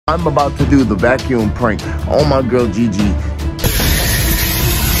I'm about to do the vacuum prank on my girl Geegee.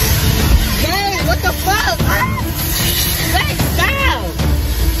 Hey, what the fuck? Hey, stop!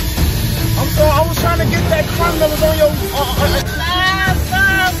 I'm sorry, I was trying to get that crumb that was on your...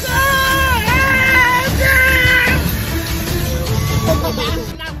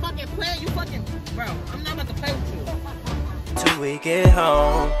 I'm not fucking playing, you fucking... Bro, I'm not about to play with you. Till we get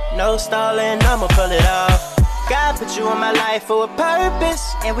home, no stalling, I'ma pull it off. God put you in my life for a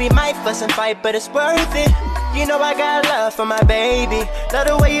purpose, and we might fuss and fight, but it's worth it. You know I got love for my baby. Love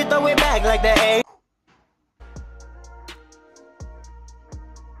the way you throw it back like the A.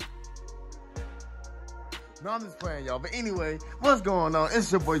 No, I'm just playing, y'all. But anyway, what's going on?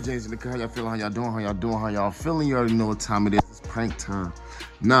 It's your boy James in the car. How y'all feeling? How y'all doing? How y'all doing? How y'all feeling? You already know what time it is. It's prank time.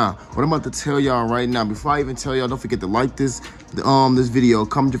 Nah, what I'm about to tell y'all right now, before I even tell y'all, don't forget to like this video,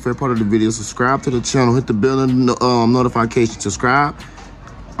 comment your favorite part of the video, subscribe to the channel, hit the bell notification, subscribe.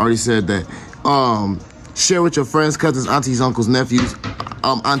 Already said that. Share with your friends, cousins, aunties, uncles, nephews,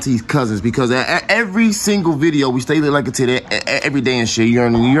 aunties, cousins, because every single video we stay like it today, every day and shit. You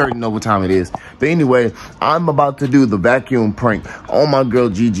already know what time it is. But anyway, I'm about to do the vacuum prank on my girl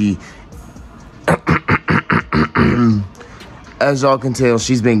Geegee. As y'all can tell,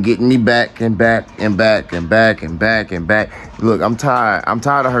 she's been getting me back and back and back and back and back and back. Look, I'm tired. I'm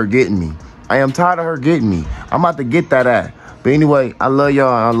tired of her getting me. I am tired of her getting me. I'm about to get that at. But anyway, I love y'all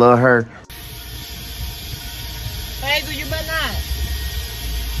and I love her. Hey, you better not.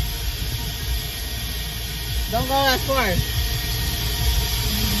 Don't go as far.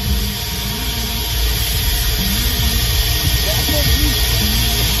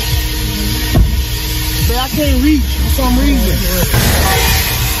 But I can't reach for some reason.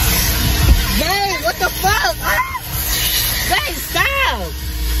 Hey, what the fuck? Hey, stop!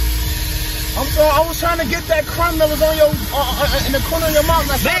 I'm sorry, I was trying to get that crumb that was on your in the corner of your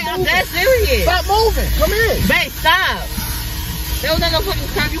mouth. Babe, I'm that serious. Stop moving. Come here. Babe, stop. There was not no fucking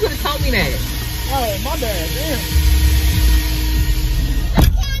crumb. You could have told me that. Oh, my bad. Damn.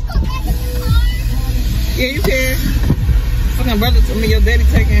 Yeah, you can. Fucking brother told me your daddy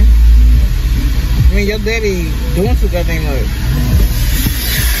taking. Your daddy doing too goddamn much.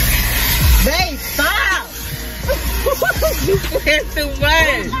 Babe, stop! You playing too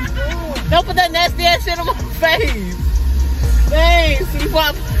much. Don't put that nasty ass shit on my face. Babe, see before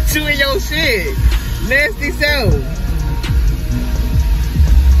I put you in your shit. Nasty self.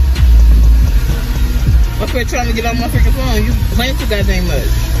 I'm quit trying to get on my freaking phone. You playing too goddamn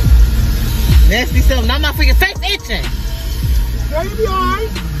much. Nasty self. Not my freaking face itching. Girl, you be alright.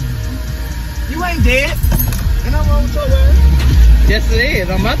 You ain't dead. Ain't nothing wrong with your ass. Yes, it is.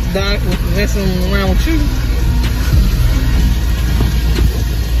 I'm about to die for messing around with you.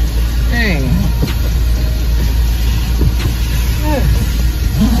 Dang.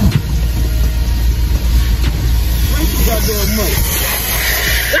 Why you got that much?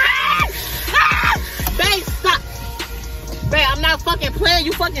 Babe, stop. Babe, I'm not fucking playing.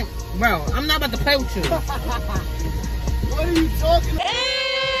 You fucking... Bro, I'm not about to play with you. What are you talking about?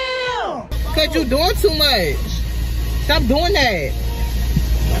 Cause you doing too much. Stop doing that.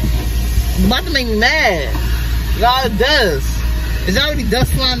 You about to make me mad. Y'all dust. There's already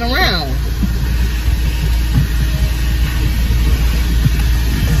dust flying around.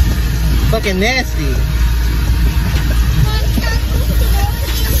 Fucking nasty.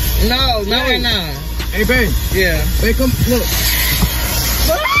 No, not right now. Hey, babe. Yeah. Babe, come, look.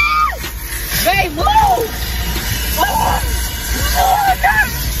 Babe, move! Oh, no!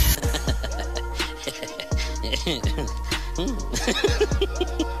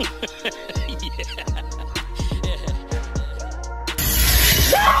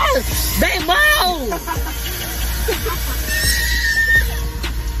 Yes! Babe, move!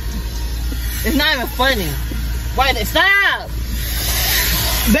 It's not even funny. Wait, stop!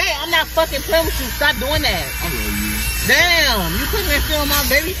 Babe, I'm not fucking playing with you. Stop doing that. I love you. Damn, you putting that shit on my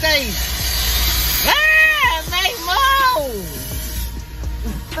baby face. Ah, babe, move!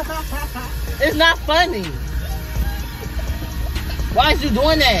 It's not funny. Why is you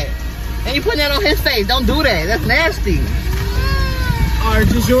doing that? And you putting that on his face. Don't do that. That's nasty. Alright,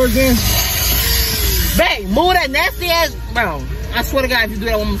 just yours then? Babe, move that nasty ass. Bro, I swear to God, if you do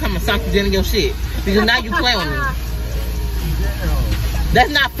that one more time, I'm gonna sock you down in your shit. Because now you playing with me.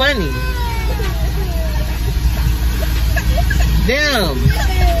 That's not funny. Damn.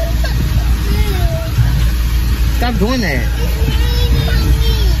 Stop doing that.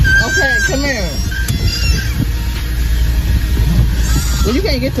 Okay, come here. Well, you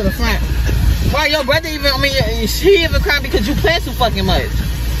can't get to the front. Why your brother even, she even crying because you play too fucking much.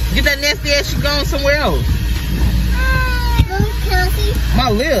 Get that nasty ass shit going somewhere else. My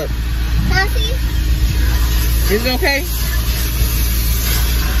lip. Is it okay?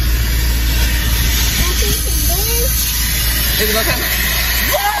 Is it okay?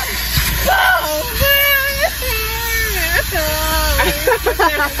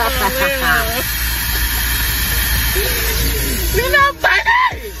 You're not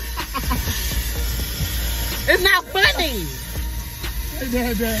funny! It's not funny!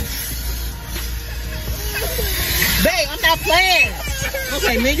 Babe, I'm not playing!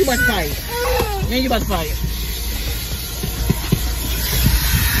 Okay, me and you about to fight. Me and you about to fight.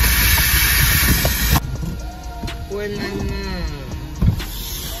 $4.99.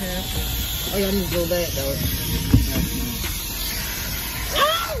 Oh, yeah, I need to go back though.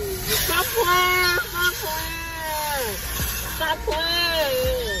 Stop playing! Stop playing! Stop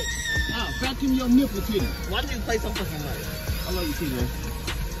playing! Oh, vacuum your nipple titty. Why do you play so fucking much? I love you too, man.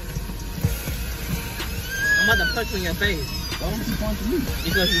 I'm about to punch you in your face. Why don't you punch me?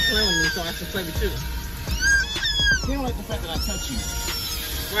 Because you play with me, so I should play with you. You don't like the fact that I touch you.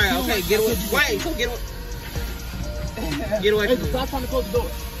 Right, okay, get away. Right, so get away. Get away from me. Stop trying to close the door.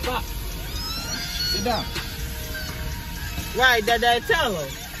 Stop. Get down. Right, that tell her.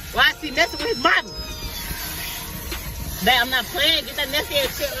 Why is he messing with his mama? Babe, I'm not playing. Get that nasty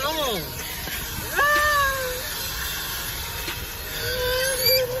ass shit on.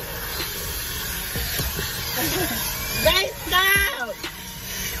 Babe, stop.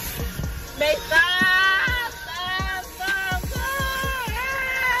 Babe, stop. Stop, stop, stop.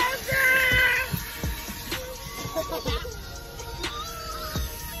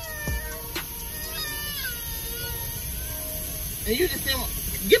 And you just saying,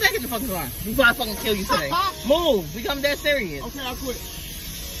 get back in the fucking car before I fucking kill you today. Move. We come that serious. Okay, I'll quit.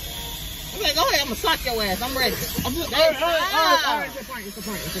 Okay, go ahead. I'm gonna sock your ass. I'm ready. I'm just, all right. It's a prank. It's a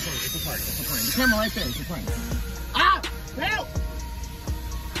prank. It's a prank. It's a prank. It's a prank. The camera right there. It's a prank. Ah! Help!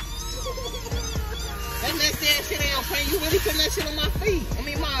 That nasty ass shit ain't on prank. You really putting that shit on my feet. I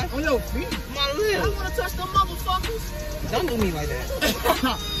mean, On your feet? my I lips. don't want to touch them motherfuckers. Don't do me like that.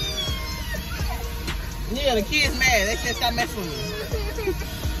 Yeah, the kid's mad. They said stop messing with me.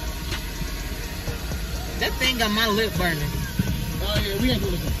 That thing got my lip burning. Oh yeah, we ain't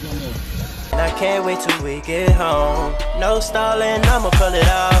doing this no more. And I can't wait till we get home. No stalling, I'ma pull it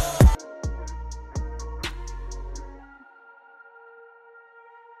off.